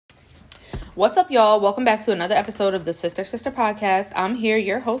What's up, y'all? Welcome back to another episode of the Sister Podcast. I'm here,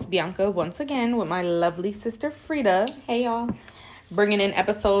 your host, Bianca, once again with my lovely sister, Frida. Hey, y'all. Bringing in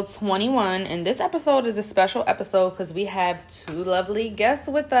episode 21. And this episode is a special episode because we have two lovely guests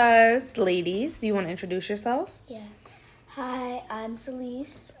with us. Ladies, do you want to introduce yourself? Yeah. Hi, I'm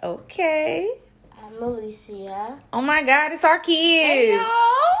Celise. Okay. I'm Alicia. Oh my God, it's our kids. Hey,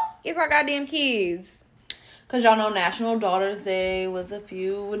 y'all. It's our goddamn kids. Because y'all know National Daughters Day was a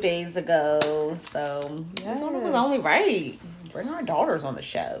few days ago. So, Yes. it was only right. Bring our daughters on the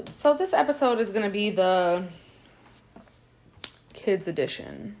show. So this episode is going to be the kids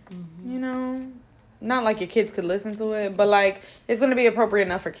edition. You know? Not like your kids could listen to it, but like it's going to be appropriate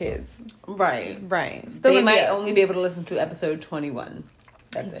enough for kids. Right. Right. Still They gonna be might us. only be able to listen to episode 21.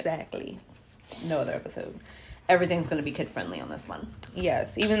 That's Exactly. it. No other episode. Everything's going to be kid-friendly on this one.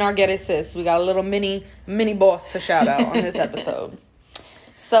 Yes. Even our Get It Sis. We got a little mini boss to shout out on this episode.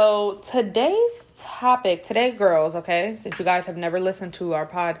 So today, girls, okay, since you guys have never listened to our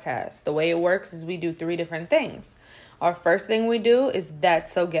podcast, the way it works is we do 3 different things. Our first thing we do is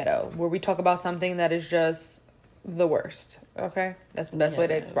That's So Ghetto, where we talk about something that is just the worst, okay? That's the best way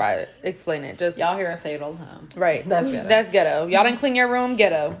to explain it. Just Y'all hear us say it all the time. right. That's ghetto. That's ghetto. Y'all didn't clean your room,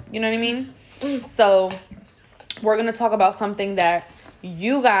 ghetto. You know what I mean? So we're going to talk about something that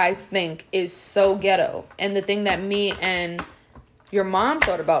you guys think is so ghetto. And the thing that me and your mom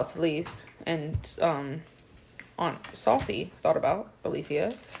thought about, Celise, and Aunt Saucy thought about,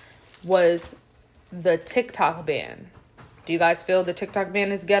 Alicia, was the TikTok ban. Do you guys feel the TikTok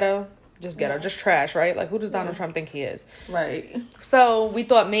ban is ghetto? Just ghetto, just trash, right? Like, who does Donald Trump think he is? Right. So we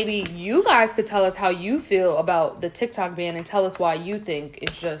thought maybe you guys could tell us how you feel about the TikTok ban and tell us why you think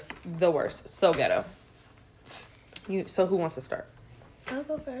it's just the worst. So ghetto. So who wants to start? I'll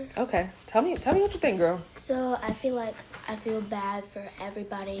go first. Okay. Tell me what you think, girl. So I feel bad for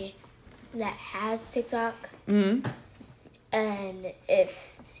everybody that has TikTok. Mm-hmm. And if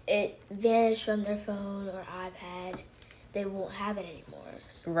it vanished from their phone or iPad, they won't have it anymore.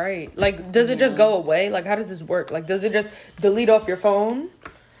 Right. Like, does it just go away? Like, how does this work? Like, does it just delete off your phone?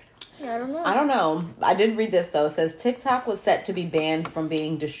 Yeah, I don't know. I did read this, though. It says TikTok was set to be banned from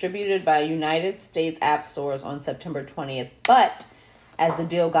being distributed by United States app stores on September 20th. But as the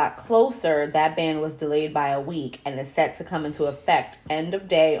deal got closer, that ban was delayed by a week and is set to come into effect end of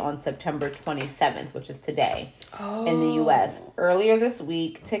day on September 27th, which is today, in the U.S. Earlier this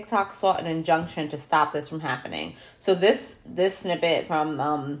week, TikTok sought an injunction to stop this from happening. So this snippet from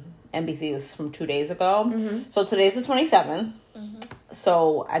NBC was from 2 days ago. Mm-hmm. So today's the 27th. Mm-hmm.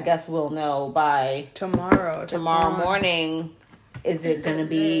 So I guess we'll know by tomorrow morning. Is it gonna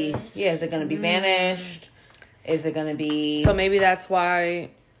be? Yeah, is it gonna be vanished? Is it gonna be? So maybe that's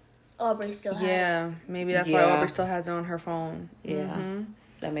why Aubrey still has it. Yeah, maybe that's why Aubrey still has it on her phone. Yeah, mm-hmm.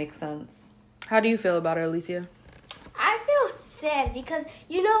 That makes sense. How do you feel about it, Alicia? I feel sad because,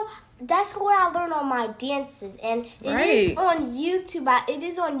 that's where I learn all my dances. And it is on YouTube. It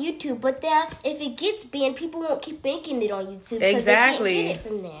is on YouTube. But then if it gets banned, people won't keep making it on YouTube. Exactly. They can't get it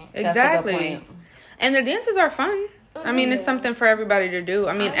from there. Exactly. That's a good point. And the dances are fun. I mean, it's something for everybody to do.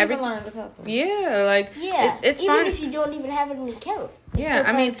 I mean, learned a couple. Yeah, like, it's even fun. if you don't even have an account. Yeah,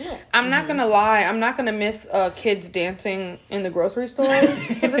 I mean, I'm not going to lie. I'm not going to miss kids dancing in the grocery store to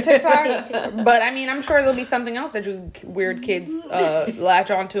the TikToks. But, I mean, I'm sure there'll be something else that you weird kids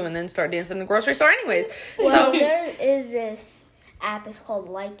latch onto and then start dancing in the grocery store anyways. Well, So there is this app. It's called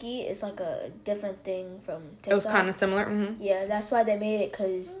Likey. It's like a different thing from TikTok. it was kind of similar. Mm-hmm. Yeah, that's why they made it,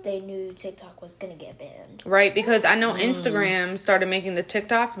 because they knew TikTok was going to get banned. Right, because I know Instagram started making the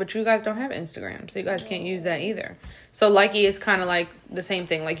TikToks, but you guys don't have Instagram, so you guys can't use that either. So Likey is kind of like the same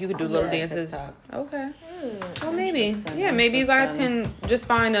thing. Like, you could do little dances. TikToks. Okay. Well, maybe. Yeah, maybe you guys can just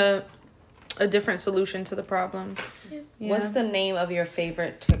find a different solution to the problem. Yeah. What's the name of your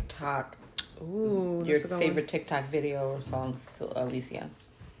favorite TikTok? Ooh, Your that's a good favorite TikTok video or song, Alicia?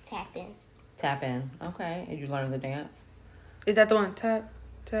 Tap in. Tap in. Okay. And you learn the dance? one. Is that the one? Tap,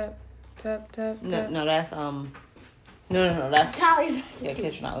 tap, tap, tap, tap. No, that's No, that's Tally's. yeah,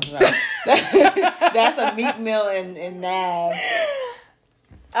 Kitchen. I was right. That's a Meek Mill and Nav.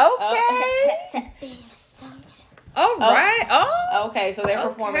 Okay. Tap in. All right. Oh. Okay, so they're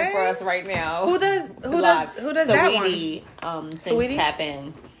performing for us right now. Who does Live. that one? Saweetie, sings Saweetie? Tap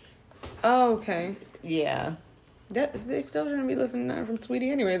In. Oh, okay. Yeah. They still shouldn't be listening to that from Sweetie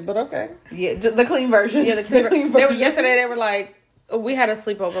anyways, but okay. Yeah, the clean version. Yeah, the clean version. Yesterday they were like, we had a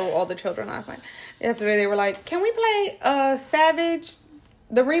sleepover with all the children last night. Yesterday they were like, can we play Savage,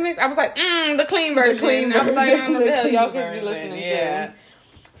 the remix? I was like, the clean version. I was like, I don't know what the hell y'all kids be listening to.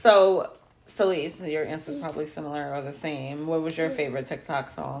 So, Celise, your answer's probably similar or the same. What was your favorite TikTok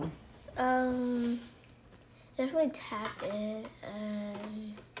song? Definitely tap in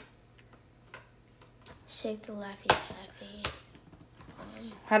and shake the Laffy Taffy.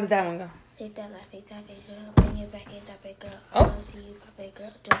 How does that one go? Shake that Laffy Taffy, girl. Bring it back in, drop it, girl. I Oh. wanna see you pop it,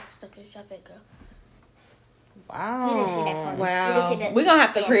 girl. Don't stop it, drop it, girl. Wow. You didn't see that part. Wow. You didn't see We're going to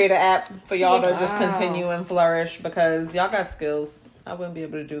have to create an app for y'all to didn't- just Wow. continue and flourish because y'all got skills. I wouldn't be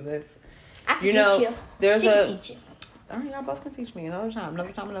able to do this. I can You know, teach you. there's She a... can teach you. All right, y'all both can teach me another time,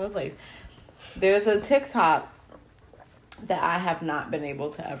 another place. There's a TikTok that I have not been able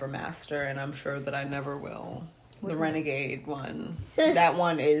to ever master, and I'm sure that I never will. The Renegade one. That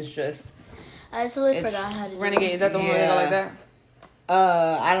one is just... I totally It's forgot how to do Renegade, is that the one where they go like that?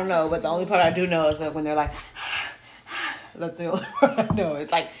 I don't know, but the only part I do know is that when they're like... That's the only part I know.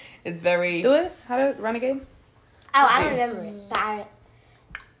 It's like, it's very... Do it? How to Renegade? Oh, I See. remember it. But I,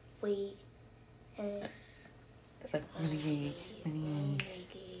 Wait. And it's It's like, Renegade,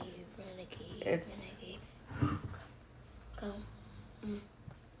 Renegade. renegade. It's- Go.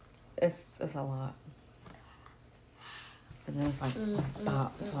 It's a lot. And then it's like,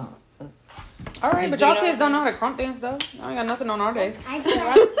 bop, bop. All right, but Do you y'all know- kids don't know how to crump dance, though. Y'all ain't got nothing on our day. I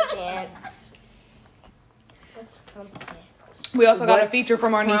do dance. What's crump dance? We also got a What's feature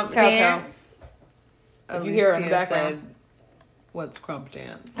from our niece, crump Tao Tao. dance? If you hear her in the Alicia background. said, what's crump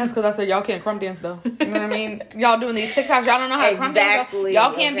dance? That's because I said y'all can't crump dance, though. You know what I mean? Y'all doing these TikToks, y'all don't know how to crump dance. Though. Exactly,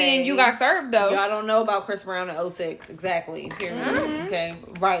 Y'all can't be okay. in You Got Served, though. Y'all don't know about Chris Brown in 06. Exactly. Period. Okay.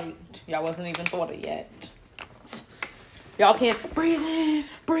 Right. Y'all wasn't even thought it yet. Y'all can't breathe in,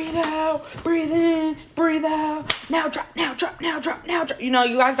 breathe out, breathe in, breathe out. Now drop, now drop, now drop, now drop. You know,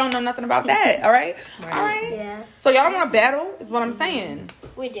 you guys don't know nothing about that, all right? Right. All right? Yeah. So y'all don't want to battle, is what I'm saying.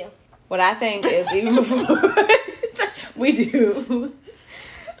 We do. What I think is even before we do.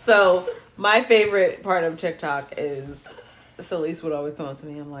 So my favorite part of TikTok is Celeste would always come up to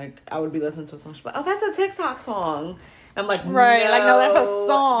me. I'm like, I would be listening to a song. She'd be like, oh, that's a TikTok song. I'm like, Right, like, no, that's a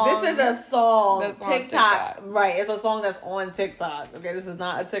song. This is a song. That's on TikTok. TikTok. Right, it's a song that's on TikTok. Okay, this is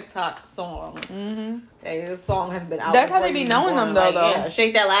not a TikTok song. Mm-hmm. Okay, this song has been out. That's how before they be you knowing born. them, though, Like, though. Yeah,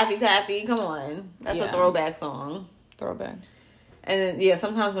 Shake That Laffy Taffy. Come on. That's a Yeah. throwback song. Throwback. And then, yeah,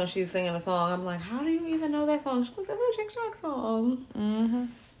 sometimes when she's singing a song, I'm like, how do you even know that song? She's like, that's a TikTok song. Mm-hmm.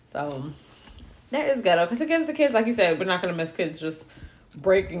 So, that is ghetto. Because it gives the kids, like you said, we're not going to miss kids just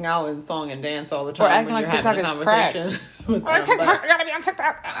breaking out in song and dance all the time. Or acting when like you're having TikTok a is crack. conversation with Or them. TikTok, I gotta be on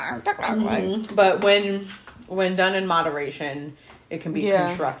TikTok. TikTok. Like, But, but when done in moderation, it can be Yeah.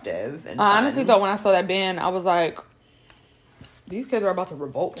 constructive. And I honestly fun. thought when I saw that band, I was like, these kids are about to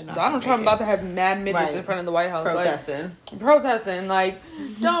revolt. They're not I don't gonna try. I'm make about it. to have mad midgets Right. in front of the White House. Protesting. Like, protesting. Like,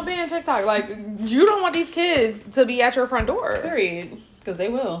 don't be on TikTok. Like, you don't want these kids to be at your front door. Period. Because they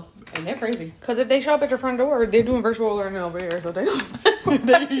will. And they're crazy. Because if they show up at your front door, they're doing virtual learning over here. So they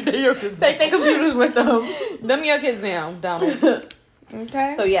your kids. Take their computers with them. Them your kids now, Donald.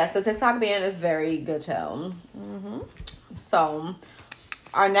 Okay. So yes, the TikTok ban is very ghetto. So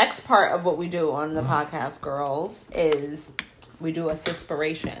our next part of what we do on the podcast, girls, is we do a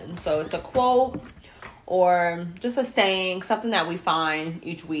Sispiration. So it's a quote or just a saying, something that we find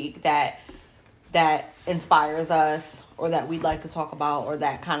each week that inspires us or that we'd like to talk about or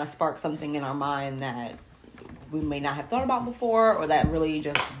that kind of sparks something in our mind that we may not have thought about before or that really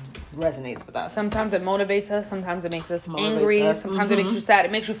just resonates with us. Sometimes it motivates us. Sometimes it makes us Motivates angry. us. Sometimes it makes you sad.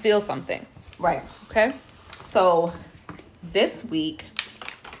 It makes you feel something. Right. Okay. So this week,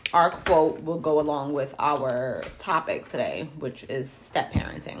 our quote will go along with our topic today, which is step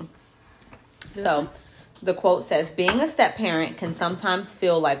parenting. So the quote says, being a step parent can sometimes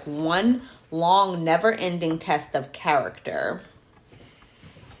feel like one long, never-ending test of character.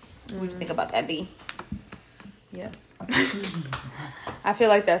 What do you think about that, B? Yes. I feel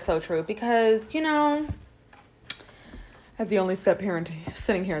like that's so true because, you know, as the only step parent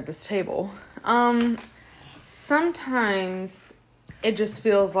sitting here at this table, sometimes it just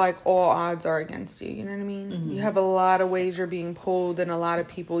feels like all odds are against you. You know what I mean? You have a lot of ways you're being pulled and a lot of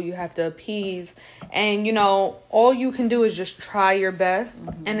people you have to appease. And, you know, all you can do is just try your best.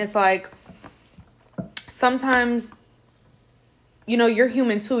 And it's like, sometimes, you know, you're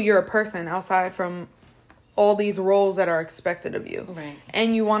human too. You're a person outside from all these roles that are expected of you. Right.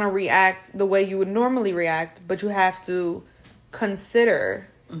 And you want to react the way you would normally react, but you have to consider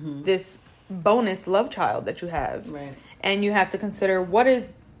this bonus love child that you have. Right. And you have to consider what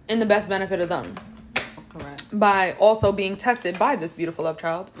is in the best benefit of them Correct. by also being tested by this beautiful love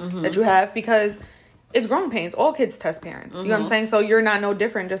child that you have, because it's growing pains. All kids test parents. You know what I'm saying? So you're not no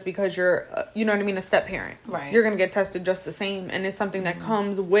different just because you're, you know what I mean, a step parent. Right. You're going to get tested just the same. And it's something that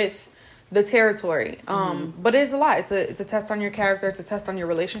comes with the territory. But it is a lot. It's a test on your character. It's a test on your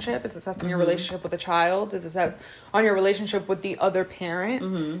relationship. It's a test on your relationship with a child. It's a test on your relationship with the other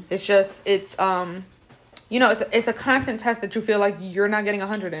parent. It's just, it's a constant test that you feel like you're not getting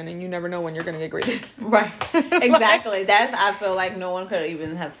 100 in, and you never know when you're going to get graded. Right. Exactly. I feel like no one could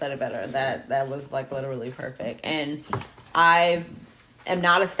even have said it better. That was like literally perfect. And I am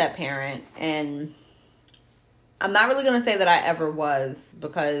not a step parent, and I'm not really going to say that I ever was,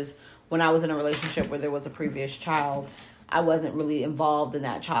 because when I was in a relationship where there was a previous child, I wasn't really involved in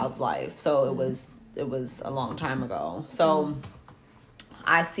that child's life. So it was a long time ago. So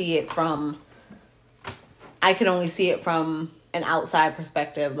I can only see it from an outside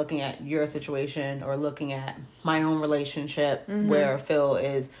perspective, looking at your situation or looking at my own relationship where Phil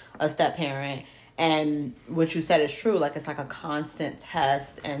is a step parent. And what you said is true. Like, it's like a constant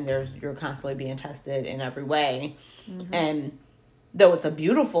test, and you're constantly being tested in every way. And though it's a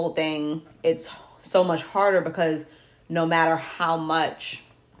beautiful thing, it's so much harder, because no matter how much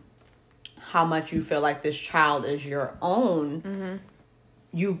you feel like this child is your own,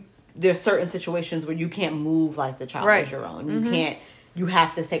 there's certain situations where you can't move like the child is your own. You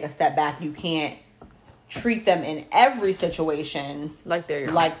have to take a step back. You can't treat them in every situation like they're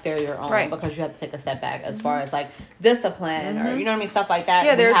your own, right? Because you have to take a step back as far as like discipline or, you know what I mean, stuff like that.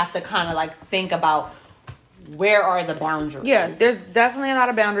 Yeah, you have to kind of like think about, where are the boundaries? Yeah, there's definitely a lot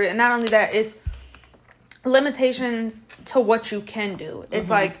of boundaries. And not only that, it's limitations to what you can do. It's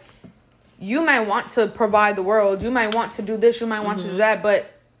like, you might want to provide the world. You might want to do this. You might want to do that.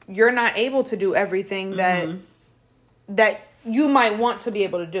 But you're not able to do everything that you might want to be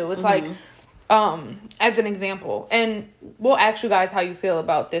able to do. It's like, as an example. And we'll ask you guys how you feel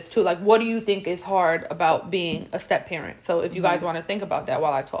about this too. Like, what do you think is hard about being a step parent? So if you guys want to think about that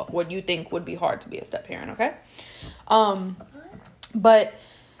while I talk, what do you think would be hard to be a step parent? Okay. But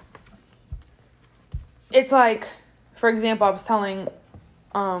it's like, for example, I was telling,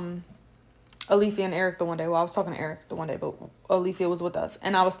 Alicia and Eric the one day. Well, I was talking to Eric the one day, but Alicia was with us.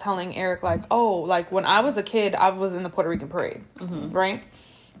 And I was telling Eric, like, when I was a kid, I was in the Puerto Rican parade, right?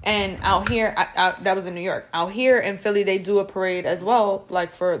 And out here, that was in New York. Out here in Philly, they do a parade as well,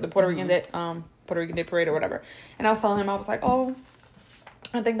 like for the Puerto Rican Day parade or whatever. And I was telling him, I was like,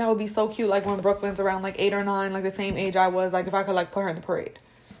 I think that would be so cute, like when Brooklyn's around like 8 or 9, like the same age I was, like if I could like put her in the parade,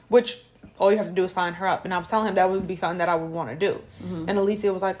 which all you have to do is sign her up. And I was telling him that would be something that I would want to do. And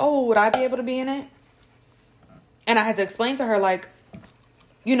Alicia was like, would I be able to be in it? And I had to explain to her, like,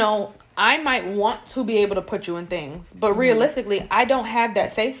 I might want to be able to put you in things, but realistically, I don't have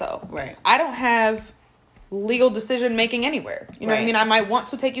that say-so. Right. I don't have legal decision making anywhere. You know what I mean? I might want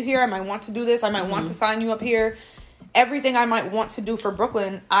to take you here. I might want to do this. I might want to sign you up here. Everything I might want to do for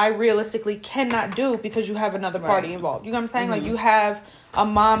Brooklyn, I realistically cannot do because you have another party involved. You know what I'm saying? Like, you have a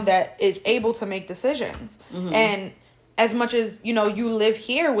mom that is able to make decisions. And as much as, you live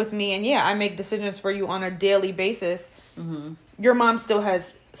here with me, and I make decisions for you on a daily basis, your mom still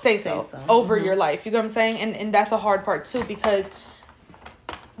has say-so over your life. You know what I'm saying? And that's a hard part too, because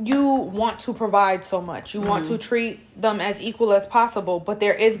you want to provide so much. You want to treat them as equal as possible, but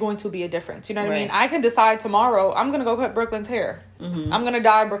there is going to be a difference. You know what I mean? I can decide tomorrow, I'm going to go cut Brooklyn's hair. I'm going to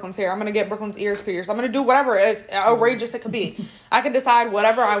dye Brooklyn's hair. I'm going to get Brooklyn's ears pierced. I'm going to do whatever, as outrageous it could be. I can decide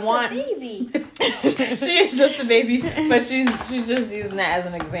whatever I want. Baby. She is just a baby, but she's just using that as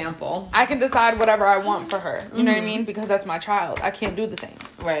an example. I can decide whatever I want for her. You know what I mean? Because that's my child. I can't do the same.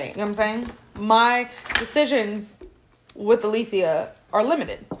 Right. You know what I'm saying? My decisions with Alicia are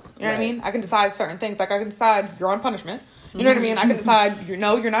limited. You know what I mean? I can decide certain things. Like, I can decide you're on punishment. You know what I mean? I can decide, you're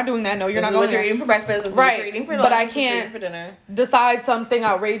not doing that. No, you're not going there. You're eating for breakfast. This is what you're eating for lunch. But I can't for dinner. Decide something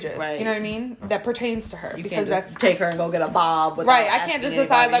outrageous. Right. You know what I mean? That pertains to her. You because can't just take her and go get a bob. Right. I can't just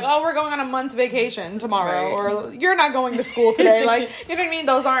decide, like, we're going on a month vacation tomorrow. Or you're not going to school today. Like, you know what I mean?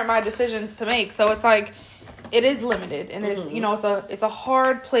 Those aren't my decisions to make. So it's like, it is limited. And it's, it's a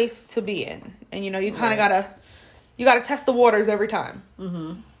hard place to be in. And, you kind of gotta test the waters every time.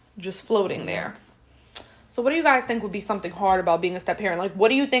 Just floating there. So what do you guys think would be something hard about being a step parent? Like, what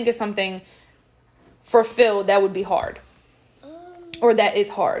do you think is something for Phil that would be hard? Or that is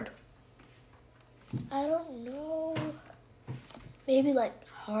hard? I don't know. Maybe, like,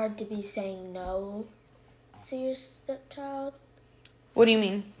 hard to be saying no to your stepchild. What do you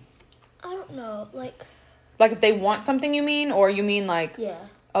mean? I don't know. Like if they want something, you mean? Or you mean, like... Yeah.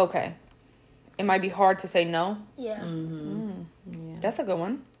 Okay. It might be hard to say no? Yeah. Yeah. That's a good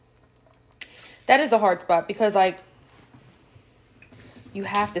one. That is a hard spot because, like, you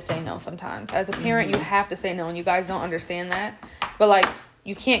have to say no sometimes. As a parent, you have to say no, and you guys don't understand that. But, like,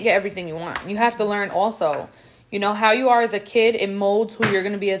 you can't get everything you want. You have to learn also, how you are as a kid, it molds who you're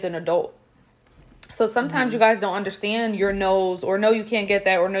going to be as an adult. So sometimes you guys don't understand your no's, or no, you can't get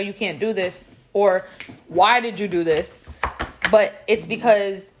that, or no, you can't do this, or why did you do this? But it's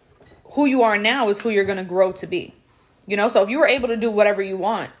because who you are now is who you're going to grow to be. You know, so if you were able to do whatever you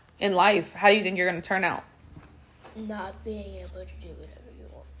want in life, how do you think you're going to turn out? Not being able to do whatever you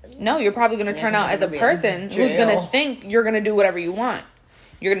want. No, you're probably going to turn out as a person who's going to think you're going to do whatever you want.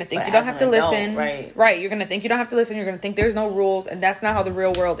 You're going to think you don't have to listen. Right. You're going to think you don't have to listen. You're going to think there's no rules. And that's not how the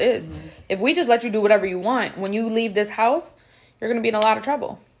real world is. Mm-hmm. If we just let you do whatever you want, when you leave this house, you're going to be in a lot of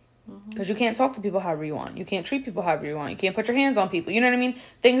trouble. Because you can't talk to people however you want. You can't treat people however you want. You can't put your hands on people. You know what I mean?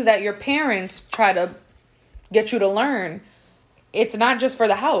 Things that your parents try to get you to learn. It's not just for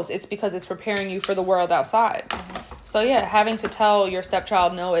the house. It's because it's preparing you for the world outside. So, yeah, having to tell your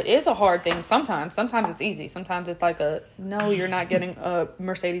stepchild no, it is a hard thing sometimes. Sometimes it's easy. Sometimes it's like no, you're not getting a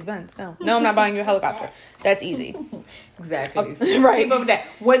Mercedes-Benz. No, I'm not buying you a helicopter. That's easy. Exactly. Right.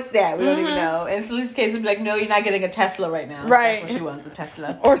 What's that? We don't even know. In Celise's case, it'd be like, no, you're not getting a Tesla right now. Right. That's what she wants, a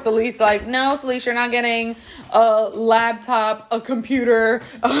Tesla. Or Celise, like, no, Celise, you're not getting a laptop, a computer.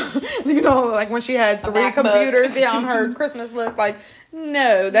 You know, like when she had 3 computers on her Christmas list. Like,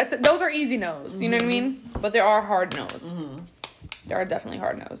 no, those are easy no's. You know what I mean? But there are hard no's. Mm-hmm. There are definitely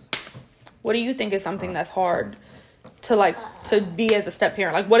hard no's. What do you think is something that's hard to be as a step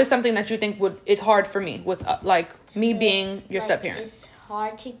parent? Like, what is something that you think is hard for me with me being your step parent? It's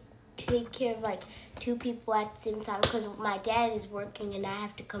hard to take care of 2 people at the same time because my dad is working and I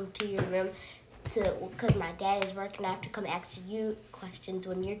have to come to your room because my dad is working. I have to come ask you questions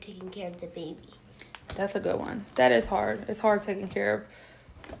when you're taking care of the baby. That's a good one. That is hard. It's hard taking care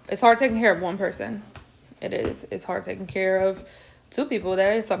of one person. It is. It's hard taking care of 2 people.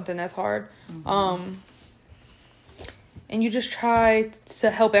 That is something that's hard. Mm-hmm. And you just try to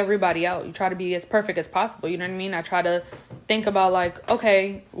help everybody out. You try to be as perfect as possible. You know what I mean? I try to think about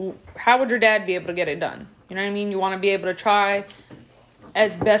okay, how would your dad be able to get it done? You know what I mean? You want to be able to try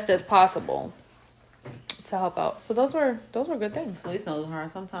as best as possible to help out. So those were good things. At least knows her.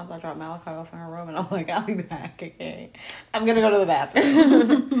 Sometimes I drop Malachi off in her room and I'm like, I'll be back. Okay, I'm gonna go to the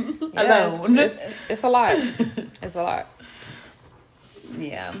bathroom. Alone. It's a lot. It's a lot.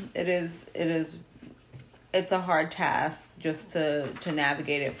 Yeah, it is. It's a hard task just to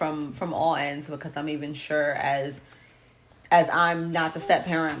navigate it from all ends because I'm even sure as I'm not the step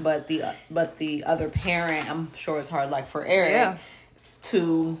parent but the other parent, I'm sure it's hard for Eric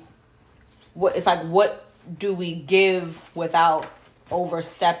to what do we give without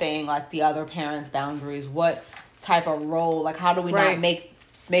overstepping the other parent's boundaries? What type of role? How do we not make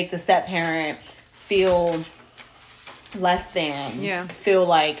the step parent feel less than? Yeah. Feel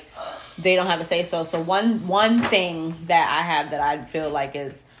like they don't have a say so. So one thing that I have that I feel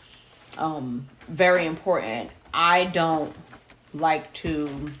is very important. I don't like to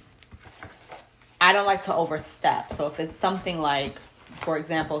overstep. So if it's something for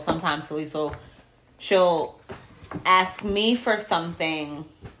example, sometimes Celise she'll ask me for something.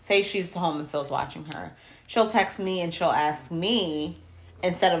 Say she's home and Phil's watching her. She'll text me and she'll ask me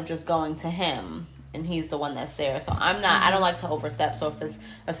instead of just going to him. And he's the one that's there. So I don't like to overstep. So if it's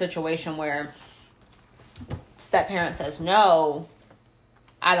a situation where step parent says no,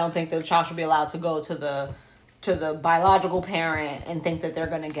 I don't think the child should be allowed to go to the biological parent and think that they're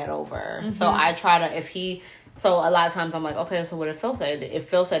going to get over. Mm-hmm. So I try to, so a lot of times I'm like, okay, so what if Phil said? If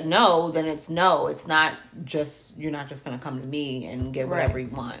Phil said no, then it's no. It's not just, you're not just going to come to me and get whatever you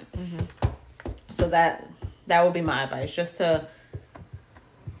want. Mm-hmm. So that would be my advice. Just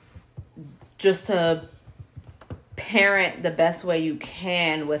to parent the best way you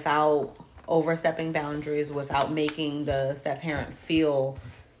can without overstepping boundaries, without making the step parent feel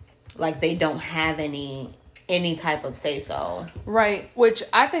like they don't have any type of say so. Right, which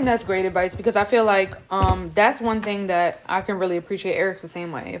I think that's great advice because I feel that's one thing that I can really appreciate. Eric's the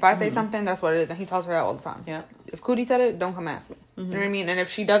same way. If I say something, that's what it is, and he tells her that all the time. Yeah. If Cootie said it, don't come ask me. Mm-hmm. You know what I mean? And if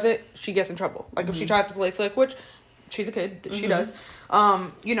she does it, she gets in trouble. If she tries to play slick, which she's a kid, she does.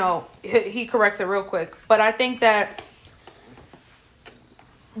 He corrects it real quick. But I think that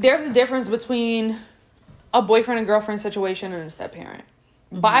there's a difference between a boyfriend and girlfriend situation and a step parent.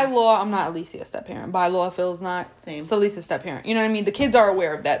 Mm-hmm. By law, I'm not Alicia step parent. By law, Phil's not Celise's step parent. You know what I mean? The kids are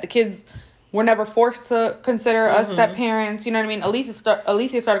aware of that. The kids were never forced to consider us step parents. You know what I mean? Alicia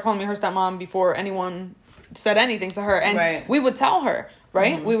started calling me her stepmom before anyone said anything to her. And we would tell her.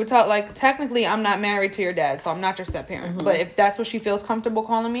 Right? Mm-hmm. We would tell, technically, I'm not married to your dad, so I'm not your step-parent. Mm-hmm. But if that's what she feels comfortable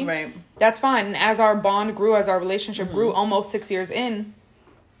calling me, that's fine. And as our bond grew, as our relationship grew, almost 6 years in,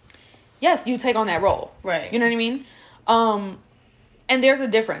 yes, you take on that role. Right. You know what I mean? And there's a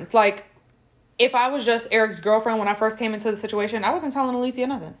difference. if I was just Eric's girlfriend when I first came into the situation, I wasn't telling Alicia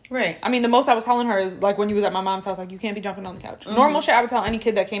nothing. Right. I mean, the most I was telling her is, like, when you was at my mom's house, like, you can't be jumping on the couch. Normal shit I would tell any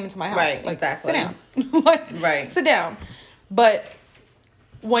kid that came into my house. Right, like, exactly. sit down. Like, Right. sit down. But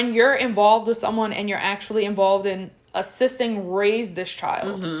when you're involved with someone and you're actually involved in assisting raise this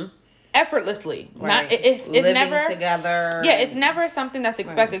child effortlessly, Right. not it's Living never together. Yeah, it's never something that's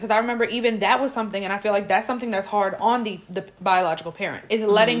expected, because I remember even that was something, and I feel like that's something that's hard on the biological parent, is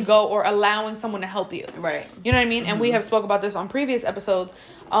letting go or allowing someone to help you. Right. You know what I mean? And we have spoke about this on previous episodes.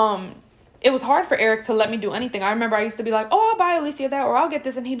 It was hard for Eric to let me do anything. I remember I used to be like, oh, I'll buy Alicia that, or I'll get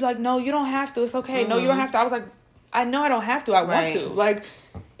this, and he'd be like, no, you don't have to. It's okay. No, you don't have to. I was like, I know I don't have to. I want Right. to. Like,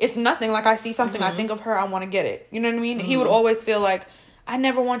 it's nothing. Like, I see something, I think of her, I want to get it. You know what I mean? He would always feel like, I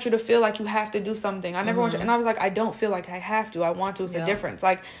never want you to feel like you have to do something. I never want you. And I was like, I don't feel like I have to. I want to. It's a difference.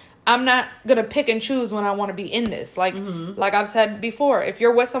 Like, I'm not going to pick and choose when I want to be in this. Like, like I've said before, if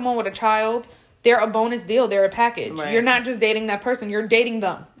you're with someone with a child, they're a bonus deal. They're a package. Right. You're not just dating that person. You're dating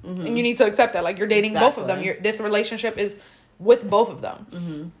them. And you need to accept that. Like, you're dating both of them. Exactly. This relationship is with both of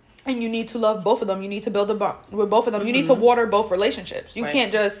them. And you need to love both of them. You need to build a bond with both of them. You need to water both relationships. You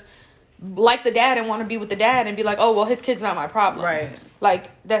can't just like the dad and want to be with the dad and be like, oh, well, his kid's not my problem. Right.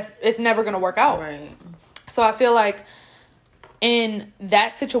 Like, it's never going to work out. Right. So I feel like in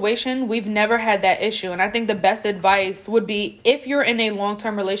that situation, we've never had that issue. And I think the best advice would be, if you're in a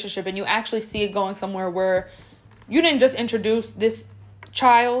long-term relationship and you actually see it going somewhere where you didn't just introduce this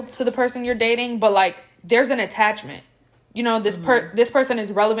child to the person you're dating, but like, there's an attachment. You know, this person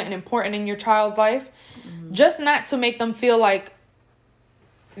is relevant and important in your child's life. Just not to make them feel like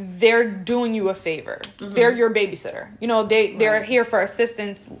they're doing you a favor. They're your babysitter. You know, they're here for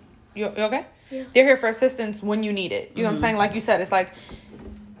assistance. You okay? Yeah. They're here for assistance when you need it. You know what I'm saying? Like you said, it's like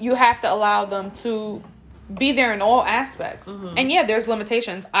you have to allow them to be there in all aspects. And yeah, there's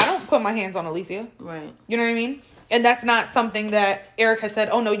limitations. I don't put my hands on Alicia. Right. You know what I mean? And that's not something that Eric has said,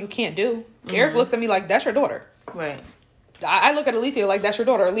 oh no, you can't do. Eric looks at me like, that's your daughter. Right. I look at Alicia like, that's your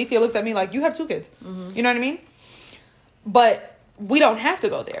daughter. Alicia looks at me like, you have 2 kids. You know what I mean? But we don't have to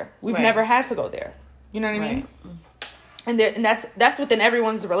go there. We've never had to go there. You know what I mean? And that's within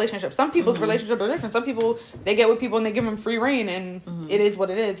everyone's relationship. Some people's relationships are different. Some people, they get with people and they give them free reign, and it is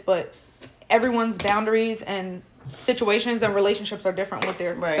what it is. But everyone's boundaries and situations and relationships are different with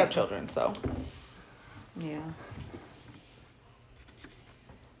their stepchildren. So, yeah.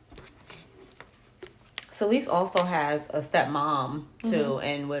 Celeste also has a stepmom too,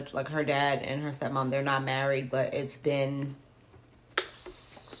 in which, like, her dad and her stepmom, they're not married, but it's been,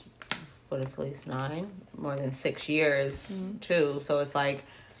 what is Celeste, 9? More than 6 years too. So it's like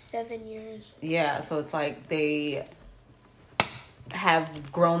 7 years. Yeah, so it's like they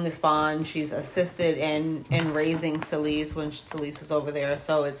have grown this bond. She's assisted in raising Celeste when Celeste is over there.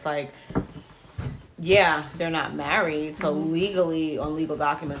 So it's like, yeah, they're not married. So legally, on legal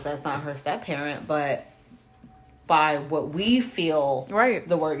documents, that's not her step-parent. But by what we feel,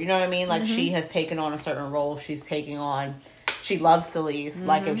 the word, you know what I mean? Like, she has taken on a certain role. She's taking on, she loves Celeste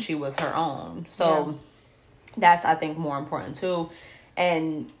like if she was her own. So that's, I think, more important too.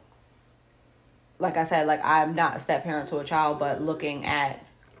 And like I said, like, I'm not a step-parent to a child, but looking at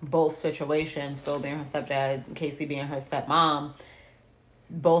both situations, Phil being her stepdad, Casey being her stepmom,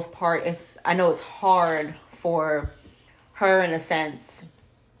 both I know it's hard for her in a sense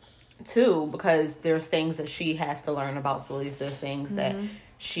too, because there's things that she has to learn about Celeste. There's things that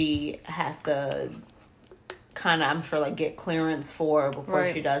she has to kind of, I'm sure, like, get clearance for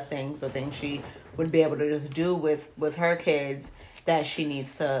before she does things, or things she would be able to just do with her kids that she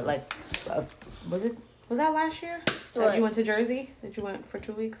needs to, like, was that last year that you went to Jersey? That you went for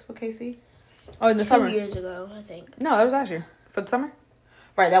 2 weeks with Casey? Oh, in the summer. 2 years ago, I think. No, that was last year for the summer.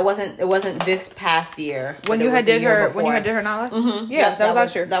 Right, it wasn't this past year. When you had did her not last. Yeah, that was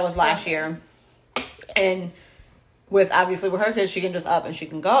last year. That was last year. And with her kids, she can just up and she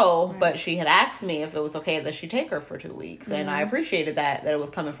can go. Right. But she had asked me if it was okay that she take her for 2 weeks, and I appreciated that it was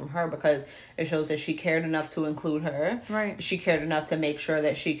coming from her, because it shows that she cared enough to include her. Right. She cared enough to make sure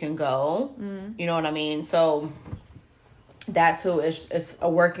that she can go. You know what I mean? So that too is a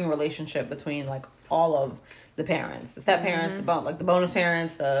working relationship between, like, all of the parents, the step parents, the bonus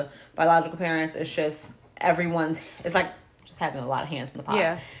parents, the biological parents. It's just it's like just having a lot of hands in the pot.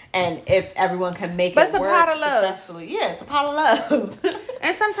 Yeah. And if everyone can make it work successfully, it's a pot of love.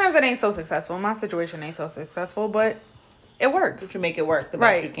 And sometimes it ain't so successful. My situation ain't so successful, but it works. But you make it work the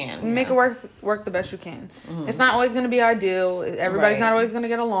best you can. You make it work the best you can. It's not always going to be ideal. Everybody's not always going to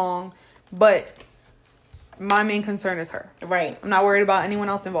get along, but my main concern is her. Right. I'm not worried about anyone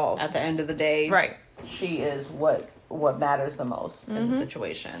else involved. At the end of the day, right, she is what what matters the most in the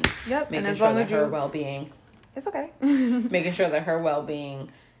situation. Yep. Making And as sure long that as her you, well-being, it's okay. making sure that her well-being,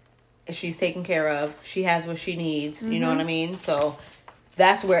 she's taken care of. She has what she needs. You know what I mean? So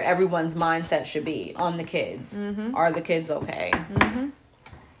that's where everyone's mindset should be on the kids. Are the kids okay?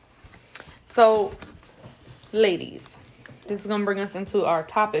 So, ladies, this is going to bring us into our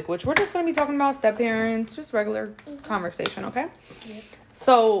topic, which we're just going to be talking about step parents, just regular conversation, okay? Yep.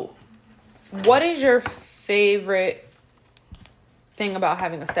 So, what is your favorite thing about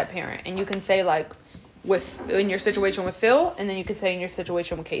having a step parent? And you can say, like, in your situation with Phil, and then you can say in your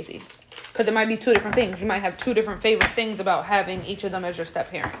situation with Casey. Because it might be two different things. You might have two different favorite things about having each of them as your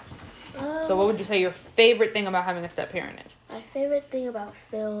step parent. So what would you say your favorite thing about having a step parent is? My favorite thing about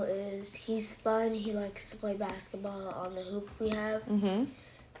Phil is he's fun. He likes to play basketball on the hoop we have.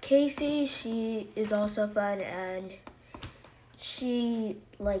 Casey, she is also fun, and she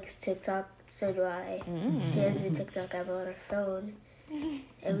likes TikTok. So do I. She has a TikTok app on her phone,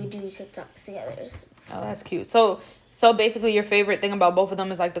 and we do TikTok together. Oh, that's cute. So basically your favorite thing about both of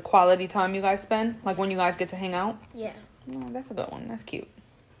them is like the quality time you guys spend? Like when you guys get to hang out? Yeah. Oh, that's a good one. That's cute.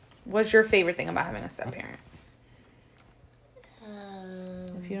 What's your favorite thing about having a step parent?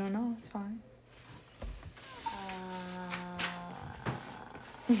 If you don't know, it's fine.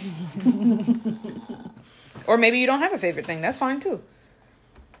 Or maybe you don't have a favorite thing. That's fine too.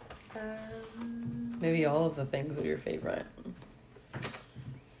 Maybe all of the things are your favorite.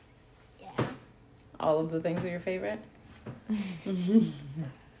 Yeah. All of the things are your favorite?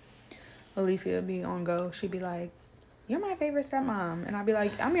 Alicia would be on go. She'd be like, "You're my favorite stepmom," and I'd be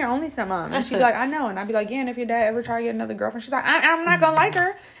like, "I'm your only stepmom," and she'd be like, "I know," and I'd be like, "Yeah, and if your dad ever try to get another girlfriend," she's like, "I'm not gonna like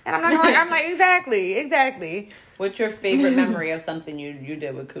her, and I'm not gonna like her." I'm like, exactly. What's your favorite memory of something you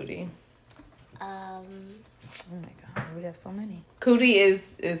did with Cootie? Oh my god, we have so many. Cootie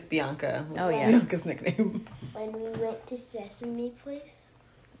is Bianca. Oh, yeah. Bianca's nickname. When we went to Sesame Place.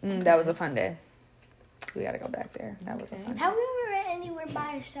 That was a fun day. We gotta go back there. That was a fun day. Have we ever read anywhere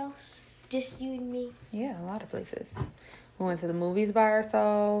by ourselves? Just you and me? Yeah, a lot of places. We went to the movies by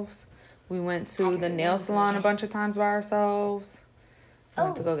ourselves. We went to the nail salon a bunch of times by ourselves. We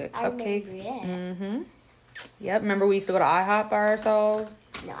went to go get I remember cupcakes. that. Yep, remember we used to go to IHOP by ourselves?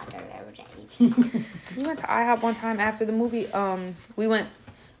 No, I don't remember that either. We went to IHOP one time after the movie. We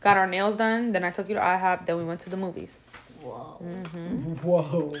got our nails done. Then I took you to IHOP. Then we went to the movies. Whoa.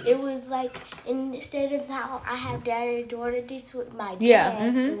 Whoa. It was like, instead of how I have dad and daughter dates with my dad, Yeah,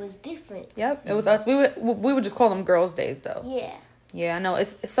 it was different. Yep, it was us. We would just call them girls' days though. Yeah. Yeah, I know.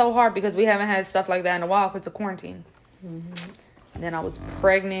 It's so hard because we haven't had stuff like that in a while because of quarantine. And then I was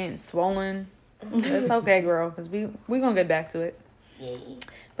pregnant and swollen. It's okay, girl, because we going to get back to it. Yeah.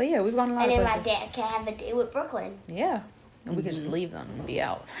 But yeah, we've gone a lot And of then my places. dad can have a date with Brooklyn. Yeah. And we could just leave them and be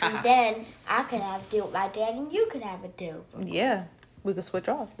out. And then I could have a date with my dad and you could have a date with Brooklyn. Yeah. We could switch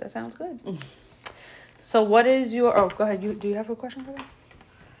off. That sounds good. So what is your... Oh, go ahead. Do you have a question for me?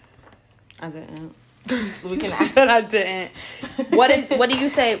 I didn't. We can ask that. I didn't. What do you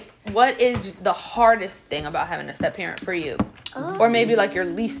say? What is the hardest thing about having a step parent for you? Or maybe like your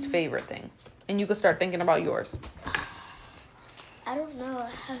least favorite thing. And you could start thinking about yours. I don't know. I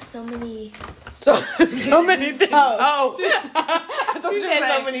have so many. So many things. Oh. I thought You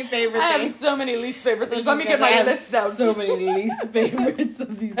had so many favorite I have things. so many least favorite things. Let me Because get my I have list out. So many least favorites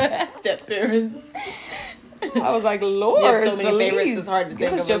of these step parents. I was like, Lord, You have so many it's favorites, least. it's hard to Give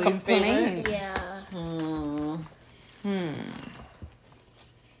think us of your a least favorite. complaints. Yeah.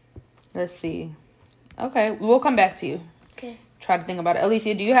 Let's see. Okay, we'll come back to you. Okay. Try to think about it.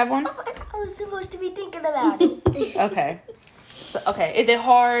 Alicia, do you have one? I was supposed to be thinking about it. Okay. Okay. Is it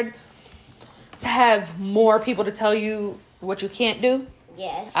hard to have more people to tell you what you can't do?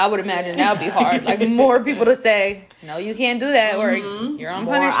 Yes. I would imagine that would be hard. Like more people to say, no, you can't do that, or you're on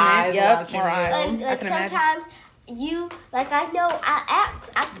More punishment. eyes Yep, watching more you. eyes. And I like can imagine. sometimes you, like I know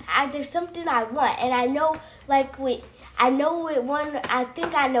I there's something I want, and I know like I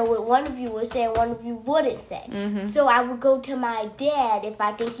think I know what one of you would say and one of you wouldn't say. So I would go to my dad if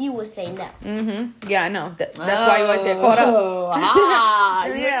I think you would say no. Yeah, I know. That's why you always get caught up.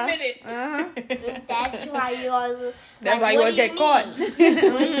 You Yeah. admit it. That's why you always. That's like, why you what always do get caught. What do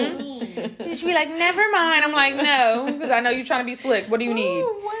you need? You should be like, never mind. I'm like, no, because I know you're trying to be slick. What do you need?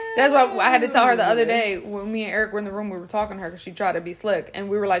 That's why I had to tell her the other day when me and Eric were in the room, we were talking to her because she tried to be slick. And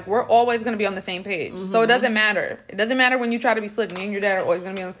we were like, we're always going to be on the same page. So it doesn't matter. It doesn't matter when you try to be slick. Me and your dad are always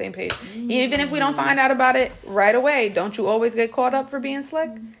going to be on the same page. Even if we don't find out about it right away, don't you always get caught up for being slick?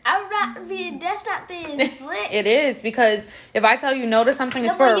 That's not being slick. It is, because if I tell you no to something,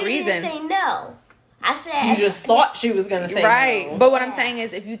 it's for a You reason. didn't say no. I said You just thought she was gonna say Right. no. But what I'm saying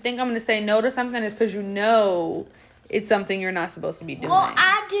is, if you think I'm going to say no to something, it's because you know it's something you're not supposed to be doing. Well,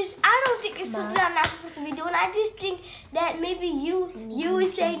 I don't think it's something I'm not supposed to be doing. I just think that maybe you would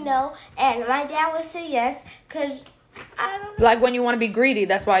say no, and my dad would say yes, because I don't know. Like when you want to be greedy,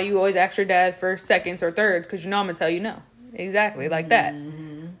 that's why you always ask your dad for seconds or thirds, because you know I'm going to tell you no. Exactly, like that.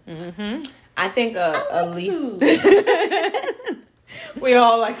 I think Elise... We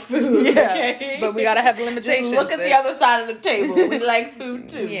all like food, okay? But we got to have limitations. Just look at the other side of the table. We like food,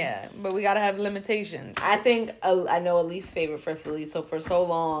 too. Yeah, but we got to have limitations. I think, I know Elise's favorite for Elise. So for so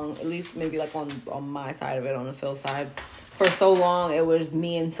long, at least maybe like on my side of it, on the Phil side, for so long, it was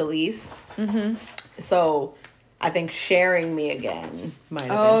me and Celise. Mm-hmm. So I think sharing me again might have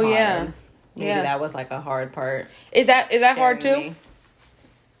been hard. Yeah. Maybe that was like a hard part. Is that hard, too? Me.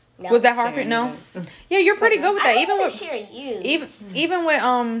 No. Was that hard for you? No. Yeah, you're pretty good with that. Even with share you. Even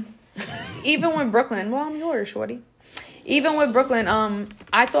with Brooklyn. Well, I'm yours, shorty. Even with Brooklyn,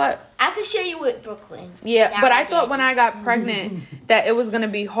 I thought I could share you with Brooklyn. Yeah, but I thought when I got pregnant that it was gonna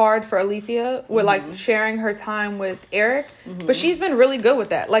be hard for Alicia with like sharing her time with Eric. But she's been really good with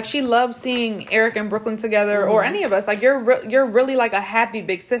that. Like she loves seeing Eric and Brooklyn together, or any of us. Like you're really like a happy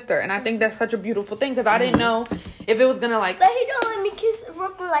big sister, and I think that's such a beautiful thing because I didn't know if it was gonna like. But he don't let me kiss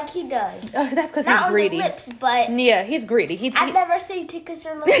Brooklyn like he does. That's because Not he's greedy. on the lips, but Yeah, he's greedy. I never say to kiss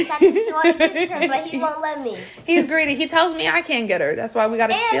her on the lips. I just want to kiss her, but he won't let me. He's greedy. He tells me I can't get her. That's why we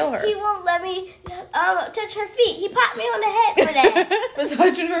gotta steal her. And he won't let me touch her feet. He popped me on the head for that. For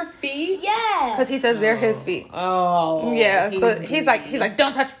touching her feet? Yeah. Because he says they're his feet. Oh. Yeah. So he's like,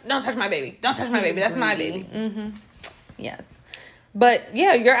 don't touch my baby. Don't touch my baby. That's my baby. Yes. But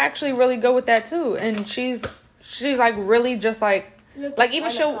yeah, you're actually really good with that too. And she's like really just like even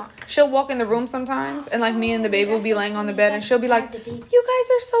she'll walk in the room sometimes and like me and the baby will be laying on the bed and she'll be like, you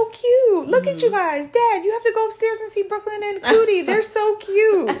guys are so cute. Look at you guys. Dad, you have to go upstairs and see Brooklyn and Cootie. They're so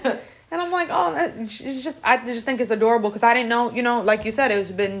cute. And I'm like, oh, I just think it's adorable because I didn't know, like you said,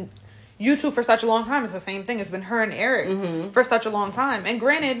 it's been you two for such a long time. It's the same thing. It's been her and Eric for such a long time. And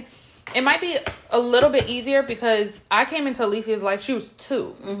granted, it might be a little bit easier because I came into Alicia's life, she was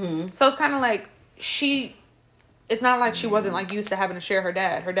 2. So it's kind of like it's not like she wasn't like used to having to share her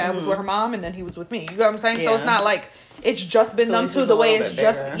dad. Her dad was with her mom and then he was with me. You know what I'm saying? Yeah. So it's not like it's just been them two the way it's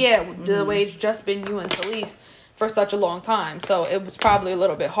just the way it's just been you and Celise for such a long time. So it was probably a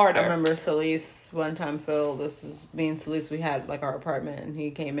little bit harder. I remember Celise one time, Phil, this was me and Celise, we had like our apartment and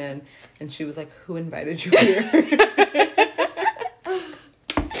he came in and she was like, who invited you here?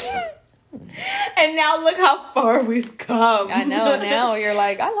 And now look how far we've come. I know. Now you're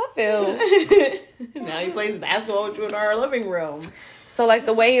like, I love Phil. Now he plays basketball with you in our living room. So like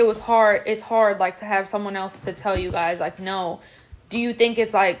the way it's hard like to have someone else to tell you guys like no. Do you think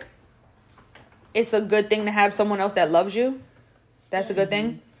it's like it's a good thing to have someone else that loves you? That's a good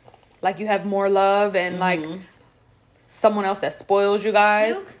thing? Like you have more love and like someone else that spoils you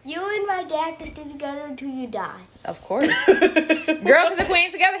guys? You and my dad to stay together until you die. Of course. Girl, because if we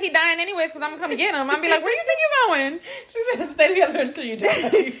ain't together, he dying anyways because I'm going to come get him. I'm be like, where you think you going? She said stay together until you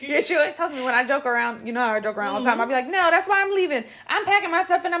die. Yeah, she always tells me when I joke around, you know how I joke around all the time. I'll be like, no, that's why I'm leaving. I'm packing my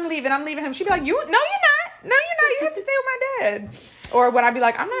stuff and I'm leaving him. She'd be like, no, you're not. You have to stay with my dad. Or when I'd be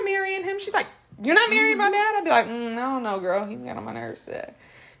like, I'm not marrying him. She's like, you're not marrying my dad? I'd be like, I don't know, girl. He got on my nerves today.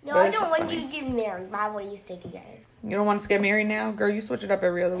 No, I don't want you to get married. My way you stay together. You don't want us to get married now? Girl, you switch it up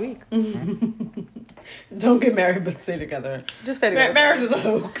every other week. Don't get married, but stay together. Just stay together. Marriage is a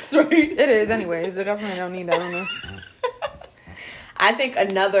hoax, right? It is, anyways. The government don't need that on us. I think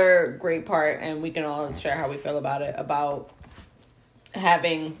another great part, and we can all share how we feel about it, about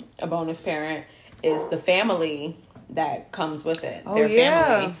having a bonus parent, is the family that comes with it. Oh, Their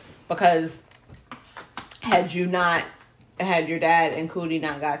yeah. family. Because had your dad and Cootie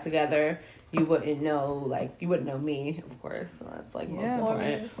not got together, you wouldn't know me, of course. So that's like most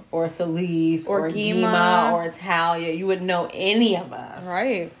important. Or Celise, or Gima, or Talia. You wouldn't know any of us.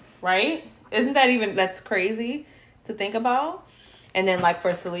 Right? Isn't that's crazy to think about? And then like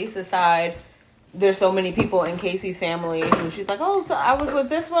for Celise's side, there's so many people in Casey's family who she's like, oh, so I was with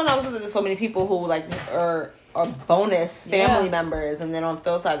this one. There's so many people who like are bonus family members, and then on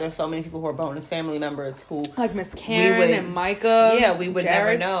Phil's side there's so many people who are bonus family members who like Miss Karen and Micah. Yeah, we would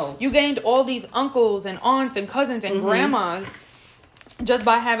Jared. Never know. You gained all these uncles and aunts and cousins and grandmas just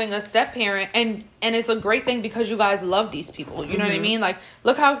by having a step parent, and it's a great thing because you guys love these people. You know what I mean? Like,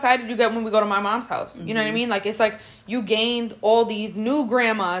 look how excited you get when we go to my mom's house. You know what I mean? Like, it's like you gained all these new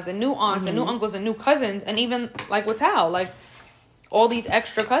grandmas and new aunts and new uncles and new cousins, and even like with Tal, like all these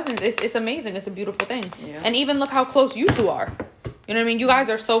extra cousins. It's amazing. It's a beautiful thing. Yeah. And even look how close you two are. You know what I mean? You guys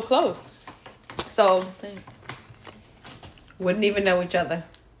are so close. So wouldn't even know each other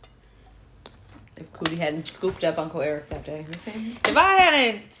If Cootie hadn't scooped up Uncle Eric that day. If I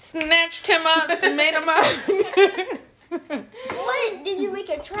hadn't snatched him up and made him up. What? Did you make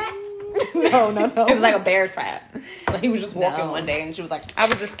a trap? No. It was like a bear trap. Like he was just walking one day and she was like, I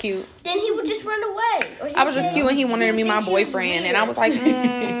was just cute. Then he would just run away. I was just cute and he wanted to be my boyfriend. And I was like,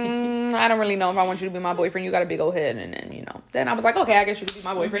 I don't really know if I want you to be my boyfriend. You got a big old head. And then, then I was like, okay, I guess you could be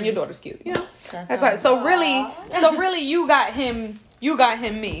my boyfriend. Your daughter's cute. That's right. So really you got him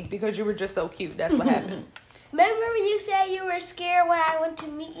me because you were just so cute. That's what happened. Remember you said you were scared when I went to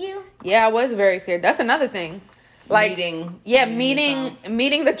meet you? Yeah, I was very scared. That's another thing. Like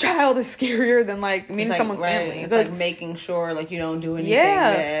meeting the child is scarier than like meeting someone's family. It's like making sure like you don't do anything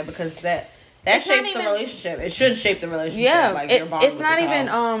bad because that shapes the relationship. It should shape the relationship. Yeah, like your bond it's not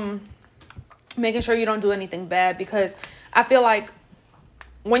even making sure you don't do anything bad because I feel like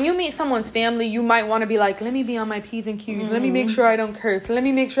when you meet someone's family, you might want to be like, let me be on my P's and Q's. Let me make sure I don't curse. Let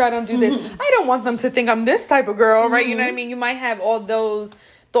me make sure I don't do this. I don't want them to think I'm this type of girl, right? You know what I mean? You might have all those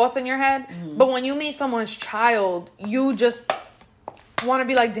thoughts in your head. But when you meet someone's child, you just want to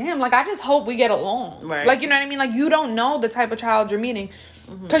be like, damn, like, I just hope we get along. Right. Like, you know what I mean? Like, you don't know the type of child you're meeting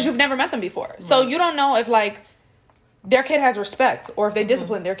because you've never met them before. So you don't know if, like, their kid has respect or if they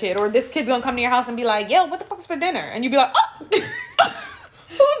discipline their kid or this kid's going to come to your house and be like, yo, what the fuck's for dinner? And you'd be like,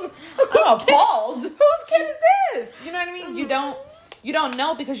 oh, I'm appalled. Whose kid is this? You know what I mean? You don't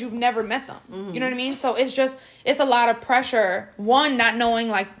know because you've never met them. You know what I mean? So it's a lot of pressure. One, not knowing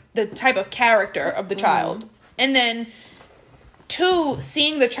like the type of character of the child. And then two,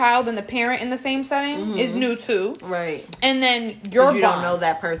 seeing the child and the parent in the same setting is new too. Right. And then your bond. You don't know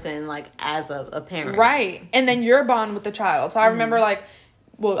that person like as a parent. Right. And then your bond with the child. So I remember like,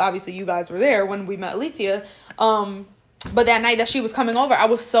 well, obviously you guys were there when we met Alicia. But that night that she was coming over, I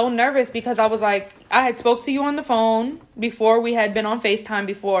was so nervous because I was like, I had spoke to you on the phone before. We had been on FaceTime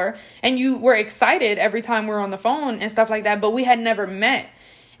before. And you were excited every time we were on the phone and stuff like that. But we had never met.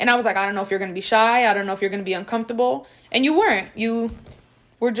 And I was like, I don't know if you're going to be shy. I don't know if you're going to be uncomfortable. And you weren't. You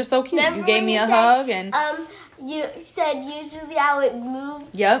were just so cute. Remember you gave me a hug. And you said usually I would move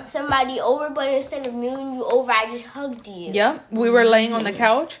somebody over, but instead of moving you over, I just hugged you. Yep. We were laying on the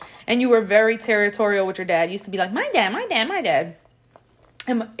couch, and you were very territorial with your dad. You used to be like, my dad.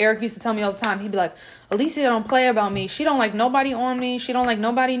 And Eric used to tell me all the time, he'd be like, Alicia don't play about me. She don't like nobody on me. She don't like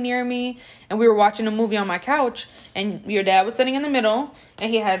nobody near me. And we were watching a movie on my couch, and your dad was sitting in the middle,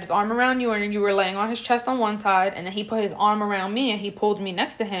 and he had his arm around you, and you were laying on his chest on one side, and then he put his arm around me, and he pulled me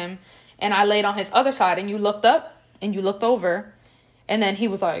next to him. And I laid on his other side, and you looked up, and you looked over. And then he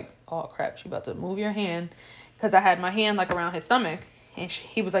was like, oh, crap, she about to move your hand. Because I had my hand, like, around his stomach. And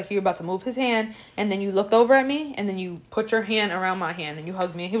he was like, you're about to move his hand. And then you looked over at me, and then you put your hand around my hand, and you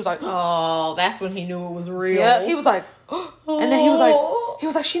hugged me. And he was like, oh, that's when he knew it was real. Yeah, he was like, and then he was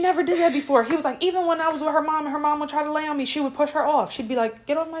like, she never did that before. He was like, even when I was with her mom, and her mom would try to lay on me, she would push her off. She'd be like,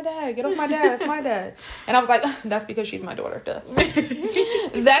 get off my dad, it's my dad. And I was like, that's because she's my daughter, duh.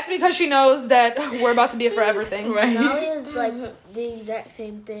 That's because she knows that we're about to be a forever thing. Right. Nolly is like the exact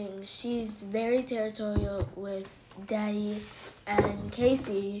same thing. She's very territorial with Daddy and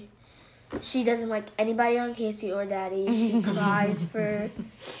Casey. She doesn't like anybody on Casey or Daddy. She cries for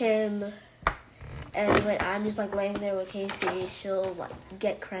him. And when I'm just like laying there with Casey, she'll like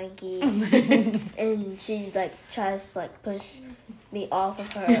get cranky. And she like tries to like push me off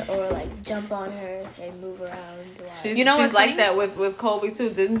of her or like jump on her and move around. She's like that with Colby too.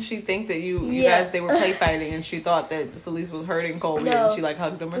 Didn't she think that you guys, they were play fighting and she thought that Celeste was hurting Colby and she like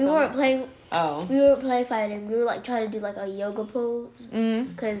hugged him or something? We weren't playing. Oh. We weren't play fighting. We were like trying to do like a yoga pose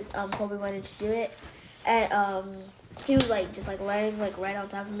because Colby wanted to do it. And he was like just like laying like right on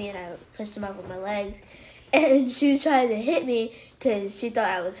top of me, and I pushed him up with my legs, and she was trying to hit me because she thought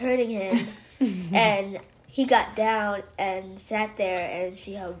I was hurting him, and he got down and sat there, and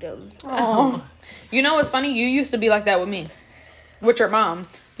she hugged him. So. Oh, you know what's funny? You used to be like that with me, with your mom.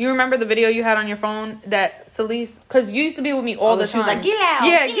 You remember the video you had on your phone that Celeste, because you used to be with me all the time. She was like, get out,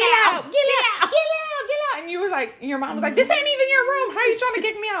 get out. And you were like, your mom was like, this ain't even your room. How are you trying to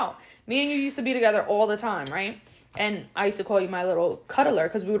kick me out? Me and you used to be together all the time, right? And I used to call you my little cuddler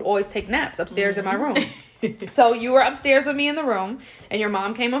because we would always take naps upstairs in my room. So you were upstairs with me in the room, and your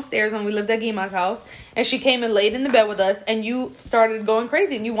mom came upstairs when we lived at Gima's house, and she came and laid in the bed with us, and you started going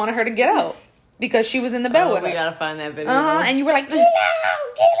crazy, and you wanted her to get out because she was in the bed with us. We gotta find that video. And you were like, get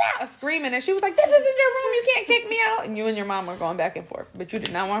out, screaming, and she was like, this isn't your room, you can't kick me out. And you and your mom were going back and forth, but you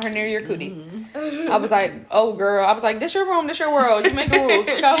did not want her near your cootie. I was like, oh girl, I was like, this your room, this your world, you make the rules,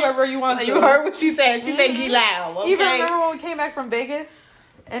 pick out whoever you want to. You heard what she said. She said, get loud. Okay? Even remember when we came back from Vegas,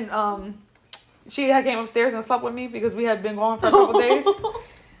 and she had came upstairs and slept with me because we had been gone for a couple days.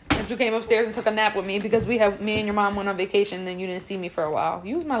 And you came upstairs and took a nap with me because me and your mom went on vacation and you didn't see me for a while.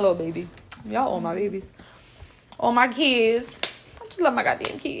 You was my little baby. Y'all all my babies. All my kids. I just love my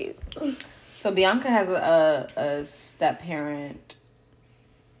goddamn kids. So Bianca has a step parent.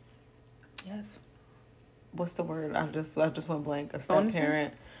 Yes. What's the word? I just went blank. A step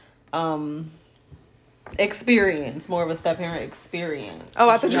parent. Experience. More of a step parent experience. Oh,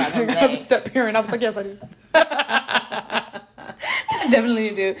 I thought you were saying I have a step parent. I was like, yes, I do. I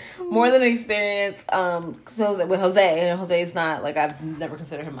definitely do. More than an experience. So with Jose, and Jose's not like, I've never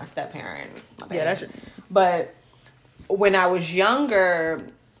considered him my step parent. Yeah, that's true. But when I was younger,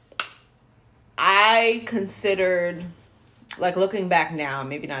 I considered, like, looking back now,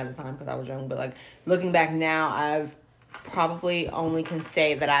 maybe not at the time because I was young, but like looking back now, I've probably only can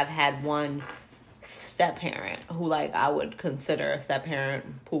say that I've had one step parent who, like, I would consider a step parent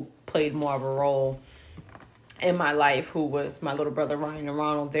who played more of a role in my life, who was my little brother Ryan and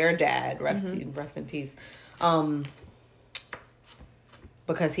Ronald, their dad. Rest in peace.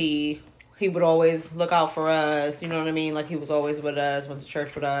 Because he would always look out for us, you know what I mean? Like, he was always with us, went to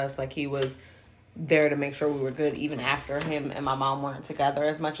church with us. Like, he was there to make sure we were good even after him and my mom weren't together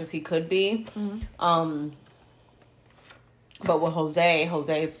as much as he could be. But with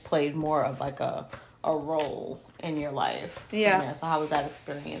Jose played more of like a role in your life. Yeah. So how was that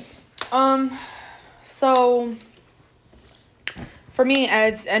experience? So for me,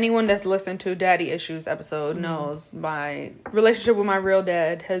 as anyone that's listened to Daddy Issues episode knows, my relationship with my real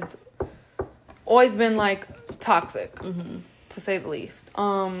dad has always been like toxic, to say the least.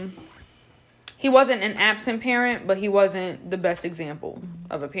 He wasn't an absent parent, but he wasn't the best example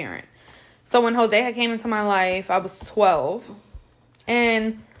of a parent. So when Jose had came into my life, I was 12.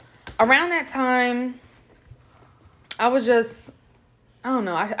 And around that time, I was just, I don't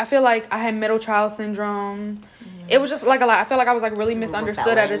know. I feel like I had middle child syndrome. It was just like a lot. I feel like I was like really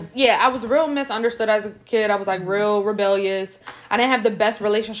misunderstood I was real misunderstood as a kid. I was like real rebellious. I didn't have the best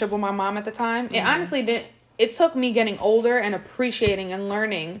relationship with my mom at the time. It honestly didn't. It took me getting older and appreciating and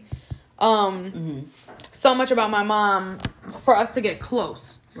learning so much about my mom for us to get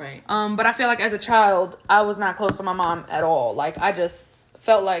close. Right. But I feel like as a child, I was not close to my mom at all. Like, I just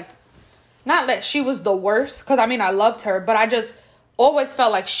felt like, not that she was the worst, because I mean, I loved her, but I just always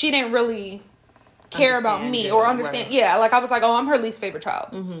felt like she didn't really care about me or understand. Right. Yeah, like I was like, oh, I'm her least favorite child.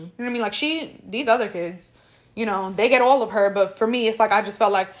 You know what I mean? Like, these other kids, you know, they get all of her, but for me, it's like I just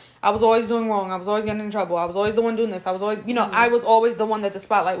felt like I was always doing wrong. I was always getting in trouble. I was always the one doing this. I was always, you know, I was always the one that the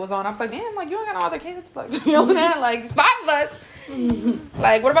spotlight was on. I was like, damn, like, you ain't got no other kids. Like, you know that? Like, it's 5 of us.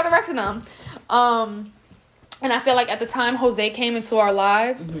 Like, what about the rest of them? And I feel like at the time Jose came into our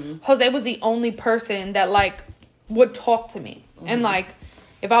lives, Jose was the only person that, like, would talk to me. And, like,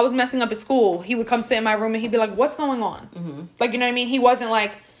 if I was messing up at school, he would come sit in my room and he'd be like, what's going on? Like, you know what I mean? He wasn't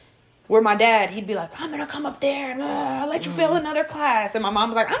like, where my dad, he'd be like, I'm going to come up there and I'll let you fail another class. And my mom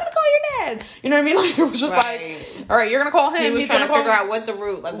was like, I'm going to call your dad. You know what I mean? Like, it was just like, all right, you're going to call him. He was He's trying to figure out what the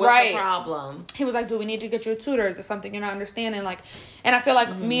root, like, what's the problem? He was like, do we need to get you a tutor? Is it something you're not understanding? Like, and I feel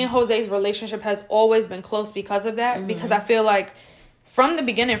like me and Jose's relationship has always been close because of that. Because I feel like from the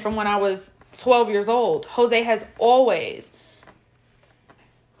beginning, from when I was 12 years old, Jose has always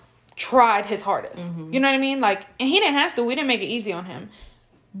tried his hardest. You know what I mean? Like, and he didn't have to. We didn't make it easy on him.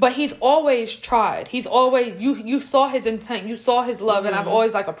 But he's always tried. He's always, you saw his intent. You saw his love. And I've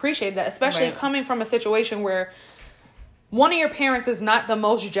always, like, appreciated that. Especially coming from a situation where one of your parents is not the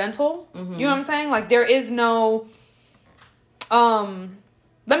most gentle. You know what I'm saying? Like, there is no, let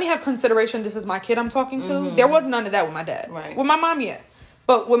me have consideration. This is my kid I'm talking to. There was none of that with my dad. Right. With my mom, yeah.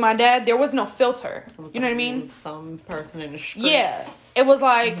 But with my dad, there was no filter. You know what I mean? Some person in the streets. Yeah. It was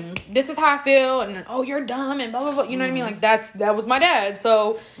like, this is how I feel, and then, oh, you're dumb, and blah, blah, blah. You know what I mean? Like, that was my dad.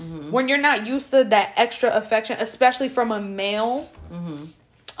 So, when you're not used to that extra affection, especially from a male,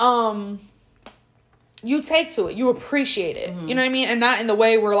 you take to it. You appreciate it. You know what I mean? And not in the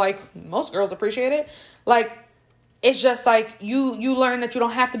way where, like, most girls appreciate it. Like, it's just, like, you learn that you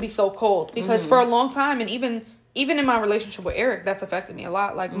don't have to be so cold. Because for a long time, and even in my relationship with Eric, that's affected me a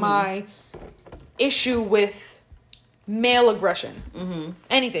lot. Like, my issue with male aggression.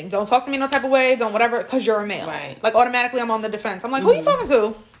 Anything. Don't talk to me no type of way. Don't whatever, because you're a male. Right. Like, automatically I'm on the defense. I'm like, who are you talking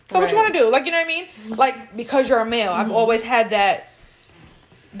to? So what you want to do? Like, you know what I mean? Like, because you're a male. I've always had that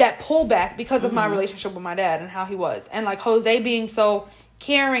pullback because of my relationship with my dad and how he was. And, like, Jose being so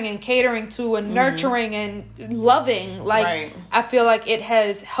caring and catering to and nurturing and loving. Like, I feel like it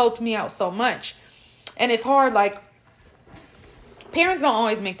has helped me out so much. And it's hard, like, parents don't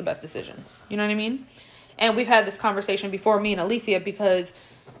always make the best decisions. You know what I mean? And we've had this conversation before, me and Alicia, because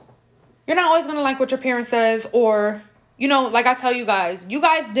you're not always going to like what your parent says, or you know, like I tell you guys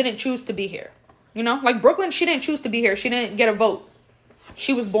didn't choose to be here. You know, like Brooklyn, she didn't choose to be here. She didn't get a vote.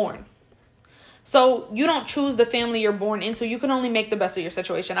 She was born. So you don't choose the family you're born into. You can only make the best of your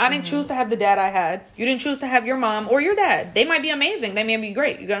situation. I didn't choose to have the dad I had. You didn't choose to have your mom or your dad. They might be amazing. They may be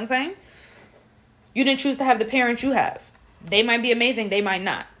great. You get what I'm saying? You didn't choose to have the parents you have. They might be amazing. They might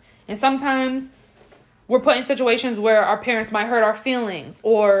not. And sometimes we're put in situations where our parents might hurt our feelings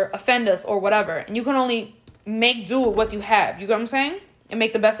or offend us or whatever. And you can only make do with what you have. You get what I'm saying? And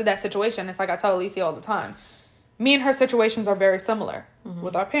make the best of that situation. It's like I tell Alicia all the time. Me and her situations are very similar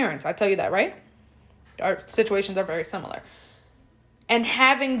with our parents. I tell you that, right? Our situations are very similar. And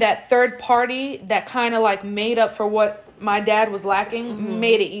having that third party that kind of like made up for what my dad was lacking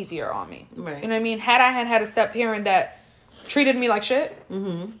made it easier on me. Right. You know what I mean? Had I had a step parent that treated me like shit,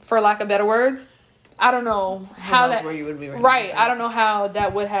 for lack of better words, I don't know how that... where you would be right. I don't know how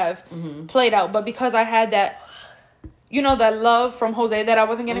that would have played out. But because I had that, you know, that love from Jose that I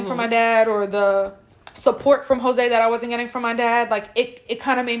wasn't getting from my dad, or the support from Jose that I wasn't getting from my dad, like it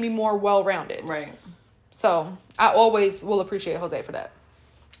kind of made me more well-rounded. Right. So I always will appreciate Jose for that.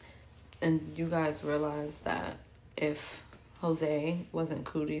 And you guys realize that if Jose wasn't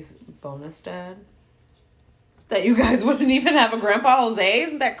Cootie's bonus dad, that you guys wouldn't even have a Grandpa Jose?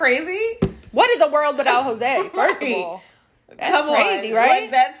 Isn't that crazy? What is a world without Jose? First of all, that's Come crazy, on.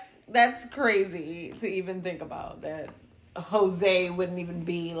 right? Like, that's crazy to even think about, that Jose wouldn't even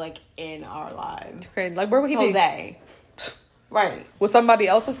be like in our lives. Crazy. Like, where would he be? Jose. Right. With somebody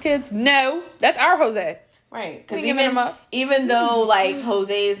else's kids? No, that's our Jose. Right. We Because giving him up. even though like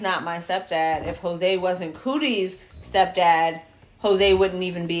Jose is not my stepdad, if Jose wasn't Cootie's stepdad, Jose wouldn't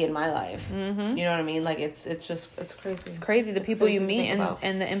even be in my life. Mm-hmm. You know what I mean? Like it's crazy. It's crazy the people you meet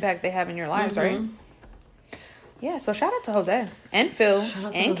and the impact they have in your lives, right? Yeah, so shout out to Jose and Phil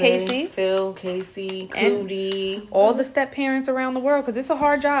and Jose, Casey. Phil, Casey, And Cootie. all the step parents around the world, because it's a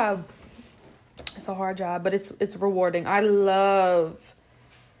hard job. It's a hard job, but it's rewarding. I love,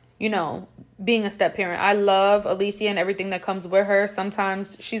 you know, being a step parent. I love Alicia and everything that comes with her.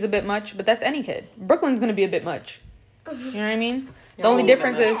 Sometimes she's a bit much, but that's any kid. Brooklyn's going to be a bit much. You know what I mean? The only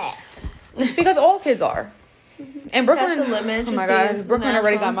difference is because all kids are. And Brooklyn, That's the limit. oh my God, Brooklyn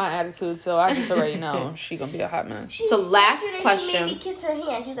already got my attitude, so I just already know she gonna be a hot mess. So last Yesterday question. She made me kiss her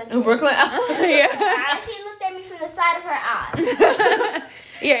hand. She's like, Brooklyn. Yeah, She looked at me from the side of her eye.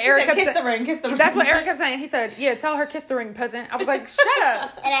 yeah. Eric kept Kiss the ring. Kiss the ring. That's what Eric kept saying. He said, "Yeah, tell her kiss the ring, peasant." I was like, "Shut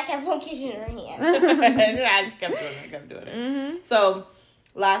up." And I kept on kissing her hand. I kept doing it. So,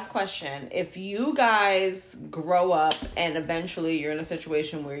 last question. If you guys grow up and eventually you're in a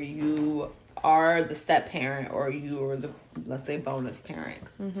situation where you are the step parent or you are the, let's say, bonus parent.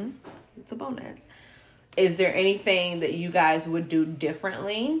 It's a bonus. Is there anything that you guys would do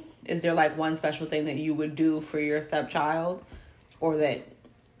differently? Is there like one special thing that you would do for your stepchild? Or that,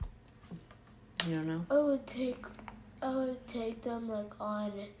 you don't know? I would take them like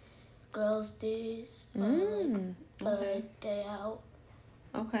on girls' days or like a day out.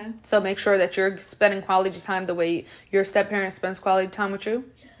 Okay. So make sure that you're spending quality time the way your step parent spends quality time with you.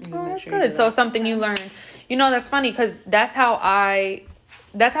 Oh, that's good. So something you learn. You know, that's funny because that's how I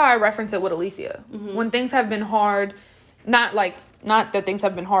reference it with Alicia. When things have been hard, not that things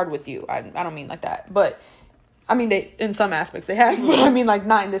have been hard with you. I don't mean like that. But I mean, they in some aspects they have. But I mean, like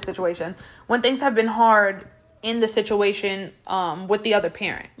not in this situation. When things have been hard in the situation with the other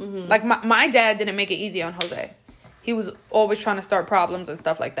parent. Like my dad didn't make it easy on Jose. He was always trying to start problems and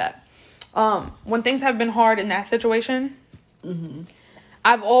stuff like that. When things have been hard in that situation,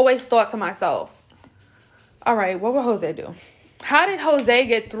 I've always thought to myself, all right, what will Jose do? How did Jose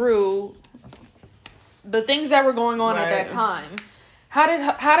get through the things that were going on at that time? How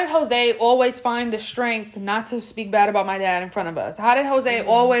did Jose always find the strength not to speak bad about my dad in front of us? How did Jose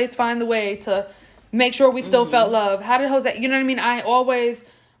always find the way to make sure we still felt love? How did Jose, you know what I mean? I always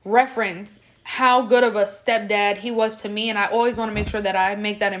reference how good of a stepdad he was to me, and I always want to make sure that I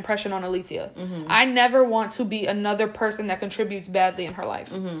make that impression on Alicia. I never want to be another person that contributes badly in her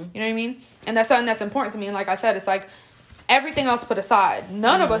life. You know what I mean? And that's something that's important to me. And like I said, it's like everything else put aside.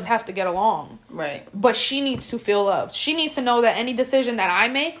 None of us have to get along. Right. But she needs to feel loved. She needs to know that any decision that I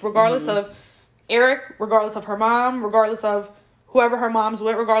make, regardless of Eric, regardless of her mom, regardless of whoever her mom's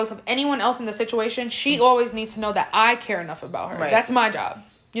with, regardless of anyone else in the situation, she always needs to know that I care enough about her. Right. That's my job.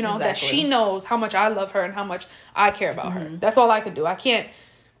 You know, that she knows how much I love her and how much I care about her. That's all I can do. I can't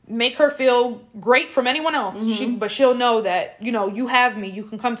make her feel great from anyone else. But she'll know that, you know, you have me, you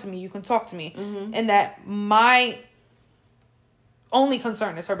can come to me, you can talk to me. And that my only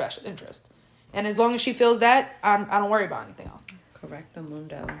concern is her best interest. And as long as she feels that, I don't worry about anything else.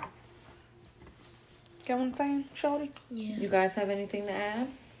 Correctamundo. get what I'm saying, shorty? Yeah. You guys have anything to add?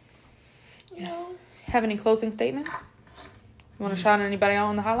 No. Have any closing statements? You want to shout anybody out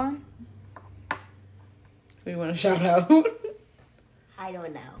on the hotline? Who you want to shout out? I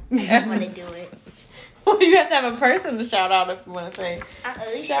don't know. I want to do it. Well, you have to have a person to shout out if you want to say.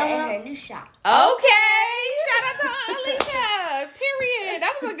 Alicia Shout and out. her new shop. Okay. Shout out to Alicia. Period.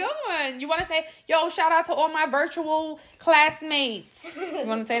 That was a good one. You want to say, yo, shout out to all my virtual classmates. You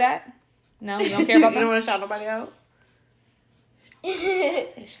want to say that? No, you don't care about You don't them? want to shout nobody out?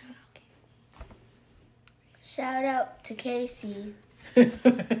 Say shout Shout out to Casey. out.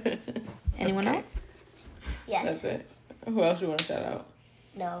 Anyone Okay. else? Yes. That's it. Who else you want to shout out?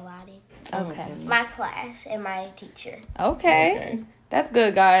 Nobody. Okay. My class and my teacher. Okay. That's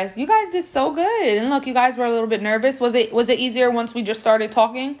good, guys. You guys did so good. And look, you guys were a little bit nervous. Was it easier once we just started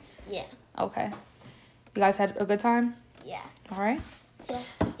talking? Yeah. Okay. You guys had a good time? Yeah. All right. Yeah.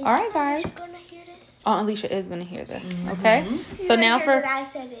 All right, guys. She's gonna hear this. Oh, Alicia is gonna hear this. Okay. She's So gonna now hear that I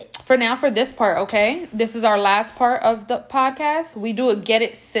said it. for this part, okay? This is our last part of the podcast. We do a Get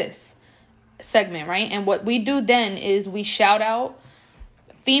It Sis segment, right? And what we do then is we shout out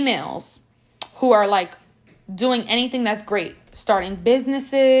females who are like doing anything that's great, starting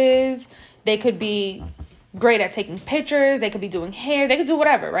businesses. They could be great at taking pictures. They could be doing hair. They could do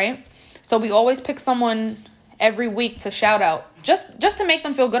whatever, right? So we always pick someone every week to shout out just to make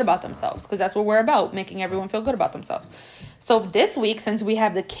them feel good about themselves, because that's what we're about, making everyone feel good about themselves. So this week, since we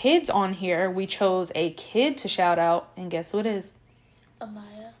have the kids on here, we chose a kid to shout out, and guess who it is?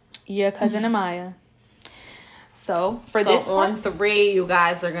 Amaya. Your cousin Amaya. So for So this on 3, you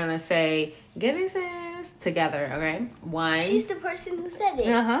guys are gonna say "Get it, sis" together. Okay. 1. She's the person who said it.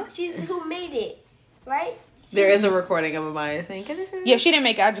 Uh-huh. She's who made it, right? There is a recording of Amaya saying "Get it, sis." Yeah, she didn't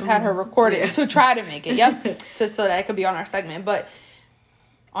make it. I just had her record it to try to make it. Yep. So that it could be on our segment. But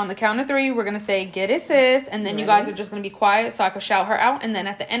on the count of 3, we're going to say, "Get it, sis." And then you guys are just going to be quiet so I can shout her out. And then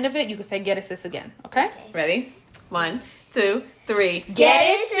at the end of it, you can say, "Get it, sis" again. Okay? Ready? 1, 2, 3. Get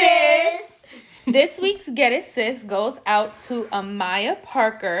it, sis. This week's Get It, Sis goes out to Amaya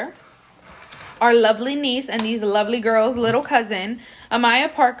Parker, our lovely niece and these lovely girls' little cousin.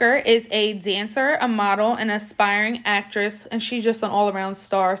 Amaya Parker is a dancer, a model, an aspiring actress, and she's just an all-around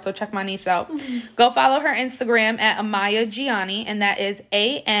star, so check my niece out. Go follow her Instagram at Amaya Gianni, and that is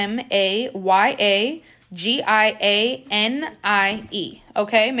AMAYAGIANIE.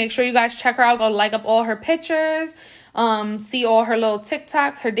 Okay? Make sure you guys check her out. Go like up all her pictures, see all her little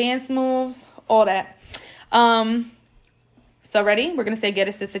TikToks, her dance moves, all that. So ready? We're going to say Get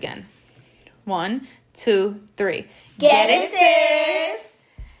It, Sis again. 1, 2, 3. Get it, sis.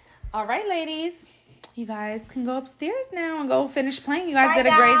 All right, ladies. You guys can go upstairs now and go finish playing. You guys Bye,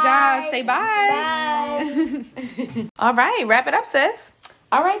 did a great job. guys. Say bye. Bye. All right, wrap it up, sis.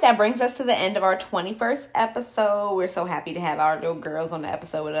 All right, that brings us to the end of our 21st episode. We're so happy to have our little girls on the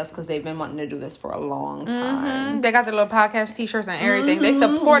episode with us because they've been wanting to do this for a long time. They got their little podcast t-shirts and everything. They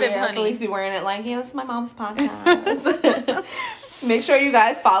supportive, Yeah, so at honey. least be wearing it like, yeah, this is my mom's podcast. Make sure you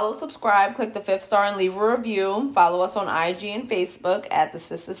guys follow, subscribe, click the 5th star, and leave a review. Follow us on IG and Facebook at the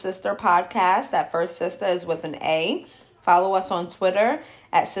Sister Podcast. That first sister is with an A. Follow us on Twitter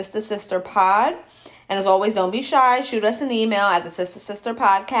at Sister Pod. And as always, don't be shy. Shoot us an email at the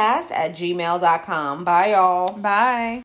sisterpodcast@gmail.com. Bye, y'all. Bye.